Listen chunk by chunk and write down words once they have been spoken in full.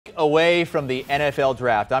week away from the NFL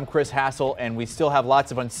draft. I'm Chris Hassel, and we still have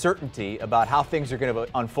lots of uncertainty about how things are going to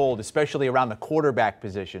unfold, especially around the quarterback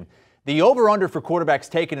position. The over-under for quarterbacks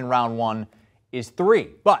taken in round one is 3.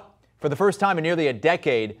 But for the first time in nearly a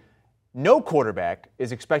decade, no quarterback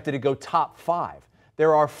is expected to go top 5.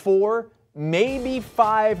 There are 4, maybe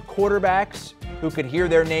 5 quarterbacks who could hear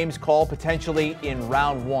their names called potentially in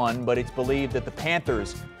round one, but it's believed that the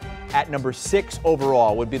Panthers at number 6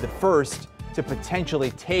 overall would be the first to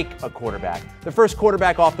potentially take a quarterback. The first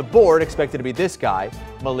quarterback off the board expected to be this guy,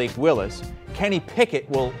 Malik Willis. Kenny Pickett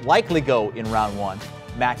will likely go in round one.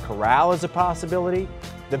 Matt Corral is a possibility.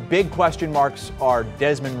 The big question marks are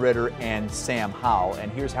Desmond Ridder and Sam Howell,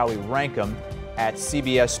 and here's how we rank them at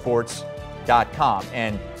CBSSports.com.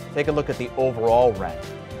 And take a look at the overall rank.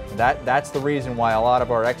 That's the reason why a lot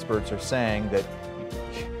of our experts are saying that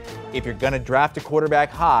if you're going to draft a quarterback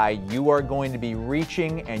high, you are going to be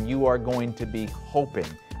reaching and you are going to be hoping.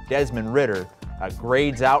 Desmond Ridder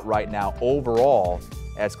grades out right now overall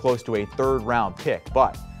as close to a 3rd-round pick,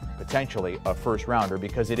 but potentially a 1st-rounder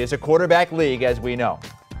because it is a quarterback league, as we know.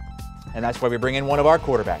 And that's why we bring in one of our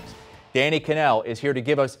quarterbacks. Danny Kanell is here to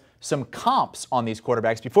give us some comps on these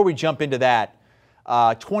quarterbacks. Before we jump into that,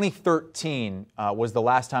 2013 was the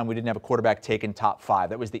last time we didn't have a quarterback taken top 5.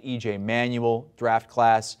 That was the E.J. Manuel draft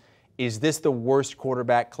class. Is this the worst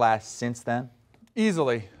quarterback class since then?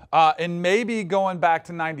 Easily. And maybe going back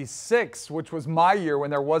to 96, which was my year when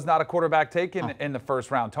there was not a quarterback taken in the 1st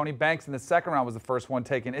round. Tony Banks in the 2nd round was the first one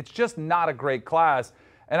taken. It's just not a great class.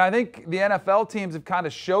 And I think the NFL teams have kind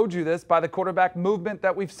of showed you this by the quarterback movement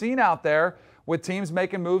that we've seen out there, with teams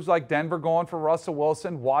making moves like Denver going for Russell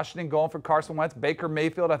Wilson, Washington going for Carson Wentz, Baker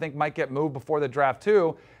Mayfield I think might get moved before the draft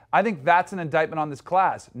too. I think that's an indictment on this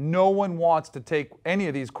class. No one wants to take any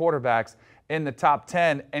of these quarterbacks in the top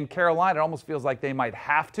 10, and Carolina, it almost feels like they might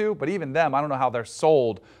have to, but even them, I don't know how they're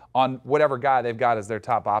sold on whatever guy they've got as their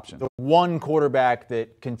top option. The one quarterback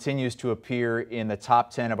that continues to appear in the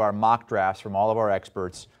top 10 of our mock drafts from all of our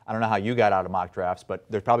experts, I don't know how you got out of mock drafts, but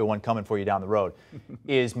there's probably one coming for you down the road,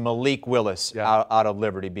 is Malik Willis out of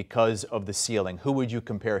Liberty because of the ceiling. Who would you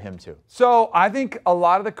compare him to? So I think a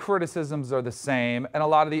lot of the criticisms are the same, and a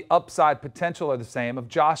lot of the upside potential are the same of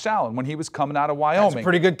Josh Allen when he was coming out of Wyoming. That's a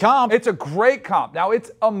pretty good comp. It's a great comp. Now,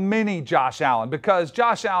 it's a mini Josh Allen because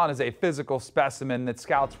Josh Allen is a physical specimen that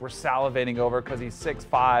scouts were salivating over because he's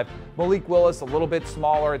 6'5". Malik Willis a little bit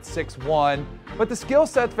smaller at 6'1", but the skill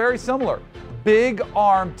set's very similar. Big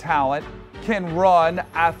arm talent, can run,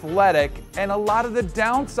 athletic, and a lot of the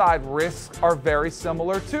downside risks are very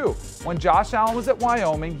similar too. When Josh Allen was at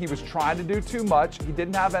Wyoming, he was trying to do too much. He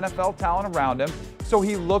didn't have NFL talent around him, so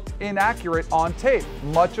he looked inaccurate on tape.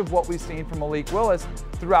 Much of what we've seen from Malik Willis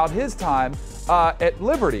throughout his time at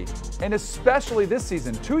Liberty, and especially this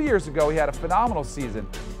season. 2 years ago, he had a phenomenal season.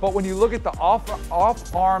 But when you look at the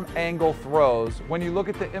off-arm angle throws, when you look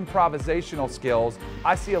at the improvisational skills,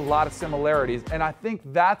 I see a lot of similarities. And I think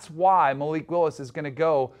that's why Malik Willis is going to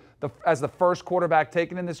go as the first quarterback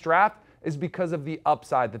taken in this draft, is because of the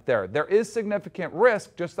upside that there is significant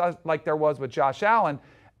risk, just like there was with Josh Allen.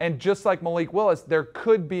 And just like Malik Willis, there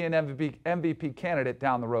could be an MVP candidate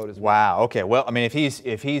down the road as well. Wow. Okay. Well, I mean,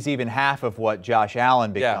 if he's even half of what Josh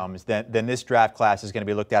Allen becomes, then this draft class is going to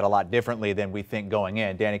be looked at a lot differently than we think going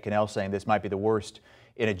in. Danny Kanell saying this might be the worst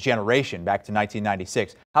in a generation back to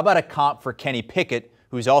 1996. How about a comp for Kenny Pickett,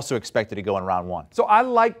 who's also expected to go in round one? So I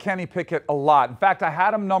like Kenny Pickett a lot. In fact, I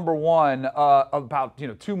had him number 1 about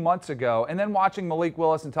 2 months ago, and then watching Malik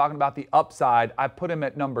Willis and talking about the upside, I put him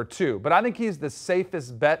at number 2. But I think he's the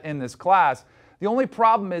safest bet in this class. The only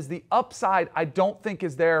problem is the upside I don't think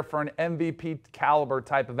is there for an MVP caliber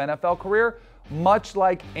type of NFL career, much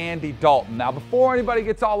like Andy Dalton. Now, before anybody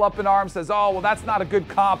gets all up in arms, says, oh, well, that's not a good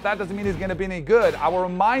comp, that doesn't mean he's going to be any good, I will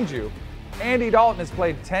remind you, Andy Dalton has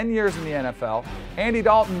played 10 years in the NFL. Andy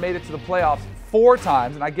Dalton made it to the playoffs 4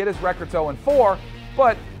 times, and I get his record's 0-4,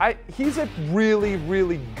 but he's a really,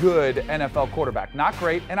 really good NFL quarterback. Not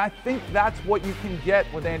great, and I think that's what you can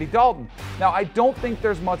get with Andy Dalton. Now, I don't think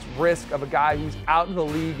there's much risk of a guy who's out of the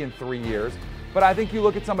league in 3 years, but I think you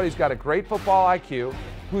look at somebody who's got a great football IQ,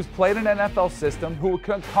 who's played an NFL system, who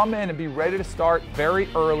can come in and be ready to start very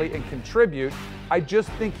early and contribute. I just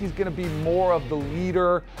think he's going to be more of the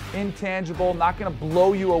leader, intangible, not going to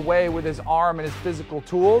blow you away with his arm and his physical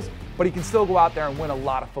tools, but he can still go out there and win a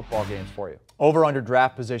lot of football games for you. Over-under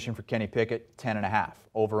draft position for Kenny Pickett, 10.5.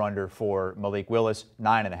 Over-under for Malik Willis,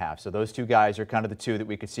 9.5. So those two guys are kind of the two that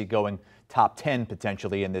we could see going top 10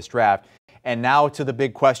 potentially in this draft. And now to the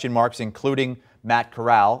big question marks, including Matt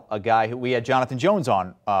Corral, a guy who we had Jonathan Jones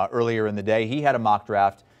on earlier in the day. He had a mock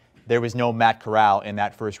draft. There was no Matt Corral in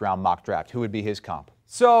that first-round mock draft. Who would be his comp?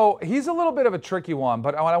 So he's a little bit of a tricky one,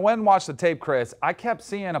 but when I went and watched the tape, Chris, I kept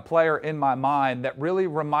seeing a player in my mind that really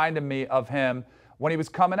reminded me of him when he was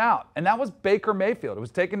coming out, and that was Baker Mayfield. It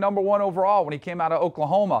was taken #1 overall when he came out of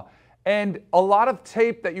Oklahoma. And a lot of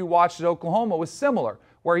tape that you watched at Oklahoma was similar,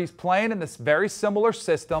 where he's playing in this very similar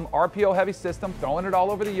system, RPO-heavy system, throwing it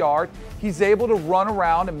all over the yard. He's able to run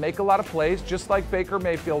around and make a lot of plays, just like Baker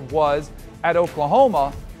Mayfield was at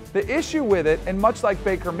Oklahoma. The issue with it, and much like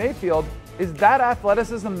Baker Mayfield, is that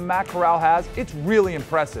athleticism Matt Corral has, it's really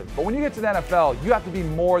impressive. But when you get to the NFL, you have to be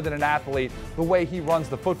more than an athlete the way he runs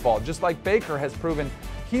the football. Just like Baker has proven,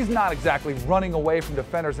 he's not exactly running away from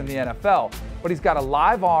defenders in the NFL, but he's got a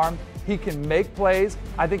live arm. He can make plays.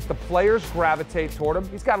 I think the players gravitate toward him.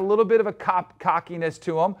 He's got a little bit of a cockiness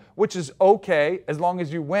to him, which is okay as long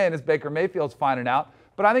as you win, as Baker Mayfield's finding out.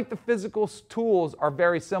 But I think the physical tools are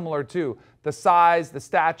very similar too. The size, the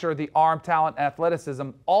stature, the arm talent, athleticism,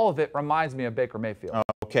 all of it reminds me of Baker Mayfield.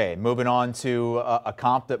 Okay, moving on to a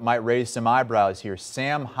comp that might raise some eyebrows here.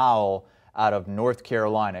 Sam Howell out of North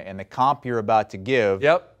Carolina. And the comp you're about to give,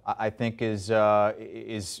 I think is going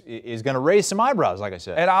to raise some eyebrows, like I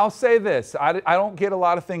said. And I'll say this. I don't get a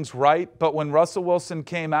lot of things right, but when Russell Wilson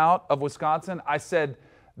came out of Wisconsin, I said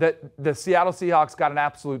that the Seattle Seahawks got an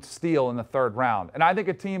absolute steal in the 3rd round. And I think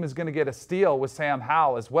a team is going to get a steal with Sam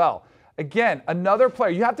Howell as well. Again, another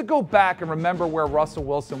player. You have to go back and remember where Russell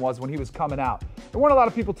Wilson was when he was coming out. There weren't a lot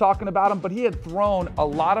of people talking about him, but he had thrown a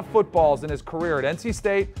lot of footballs in his career at NC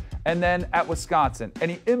State and then at Wisconsin.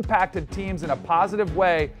 And he impacted teams in a positive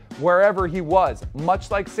way wherever he was,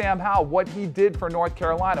 much like Sam Howell, what he did for North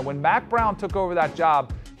Carolina. When Mack Brown took over that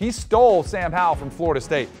job, he stole Sam Howell from Florida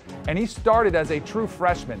State. And he started as a true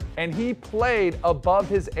freshman. And he played above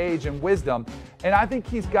his age and wisdom. And I think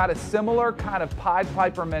he's got a similar kind of Pied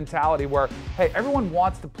Piper mentality where, hey, everyone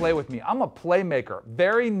wants to play with me. I'm a playmaker.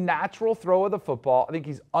 Very natural throw of the football. I think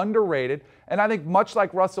he's underrated. And I think much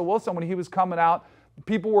like Russell Wilson when he was coming out,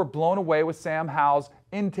 people were blown away with Sam Howell's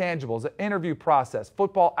intangibles, the interview process,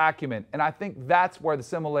 football acumen. And I think that's where the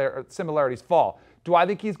similarities fall. Do I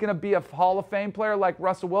think he's going to be a Hall of Fame player like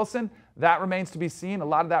Russell Wilson? That remains to be seen. A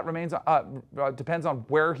lot of that depends on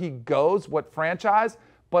where he goes, what franchise,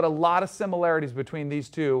 but a lot of similarities between these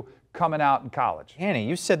two coming out in college. Danny,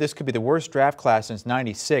 you said this could be the worst draft class since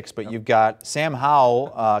 '96, but you've got Sam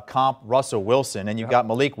Howell comp Russell Wilson, and you've got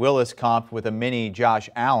Malik Willis comp with a mini Josh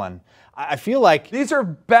Allen. I feel like these are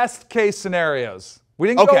best case scenarios. We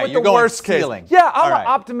didn't go with the worst case. Yeah, I'm an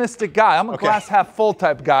optimistic guy. I'm a glass half full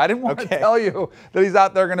type guy. I didn't want to tell you that he's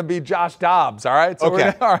out there going to be Josh Dobbs, all right? So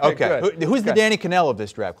good. Who's the Danny Kanell of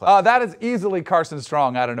this draft class? That is easily Carson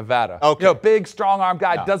Strong out of Nevada. You know, big, strong arm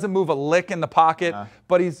guy, doesn't move a lick in the pocket,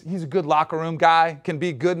 but he's a good locker room guy, can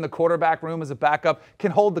be good in the quarterback room as a backup, can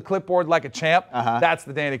hold the clipboard like a champ. That's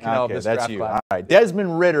the Danny Kanell of this draft class. All right.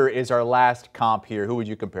 Desmond Ridder is our last comp here. Who would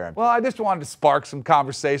you compare him to? Well, I just wanted to spark some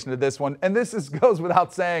conversation to this one, and this goes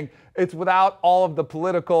without saying. It's without all of the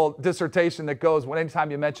political dissertation that goes when anytime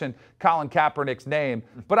you mention Colin Kaepernick's name.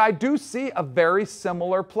 But I do see a very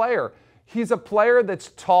similar player. He's a player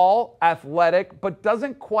that's tall, athletic, but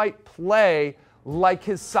doesn't quite play like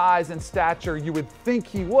his size and stature you would think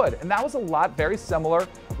he would. And that was a lot very similar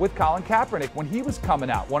with Colin Kaepernick when he was coming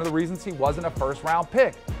out. One of the reasons he wasn't a first-round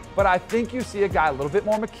pick. But I think you see a guy a little bit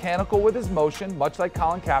more mechanical with his motion, much like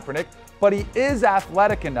Colin Kaepernick, but he is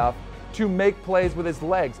athletic enough to make plays with his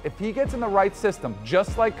legs. If he gets in the right system,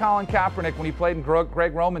 just like Colin Kaepernick when he played in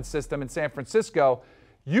Greg Roman's system in San Francisco,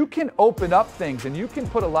 you can open up things and you can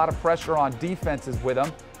put a lot of pressure on defenses with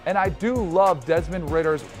him. And I do love Desmond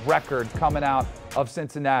Ridder's record coming out of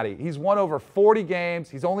Cincinnati. He's won over 40 games.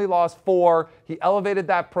 He's only lost 4. He elevated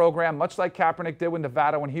that program, much like Kaepernick did with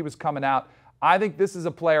Nevada when he was coming out. I think this is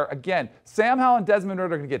a player, again, Sam Howell and Desmond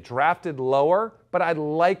Ridder are going to get drafted lower, but I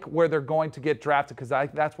like where they're going to get drafted because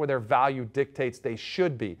that's where their value dictates they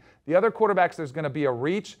should be. The other quarterbacks, there's going to be a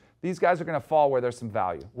reach. These guys are going to fall where there's some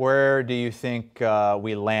value. Where do you think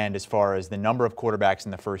we land as far as the number of quarterbacks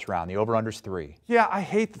in the first round? The over-under's 3. Yeah, I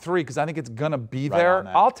hate the 3 because I think it's going to be there.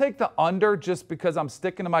 I'll take the under just because I'm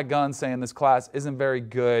sticking to my gun saying this class isn't very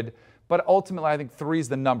good. But ultimately, I think 3 is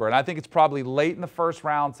the number. And I think it's probably late in the first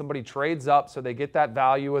round. Somebody trades up so they get that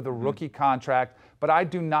value of the rookie contract. But I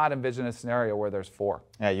do not envision a scenario where there's 4.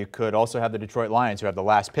 Yeah, you could also have the Detroit Lions, who have the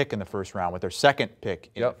last pick in the first round, with their second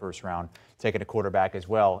pick in the first round, taking a quarterback as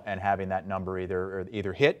well and having that number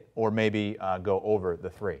either hit or maybe go over the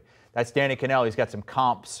 3. That's Danny Kanell. He's got some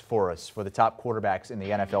comps for us for the top quarterbacks in the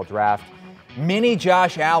NFL draft. Mini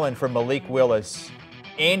Josh Allen from Malik Willis.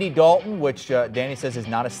 Andy Dalton, which Danny says is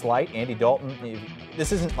not a slight. Andy Dalton,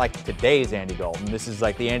 this isn't like today's Andy Dalton. This is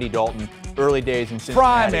like the Andy Dalton early days in Cincinnati.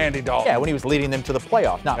 Prime Andy Dalton. Yeah, when he was leading them to the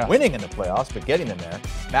playoffs. Not winning in the playoffs, but getting them there.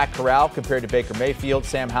 Matt Corral compared to Baker Mayfield.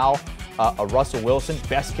 Sam Howell, a Russell Wilson.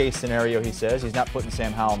 Best case scenario, he says. He's not putting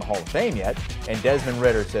Sam Howell in the Hall of Fame yet. And Desmond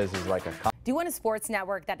Ridder says he's like a... Do you want a sports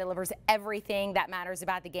network that delivers everything that matters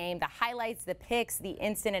about the game? The highlights, the picks, the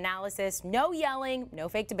instant analysis. No yelling, no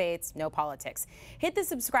fake debates, no politics. Hit the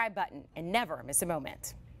subscribe button and never miss a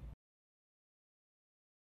moment.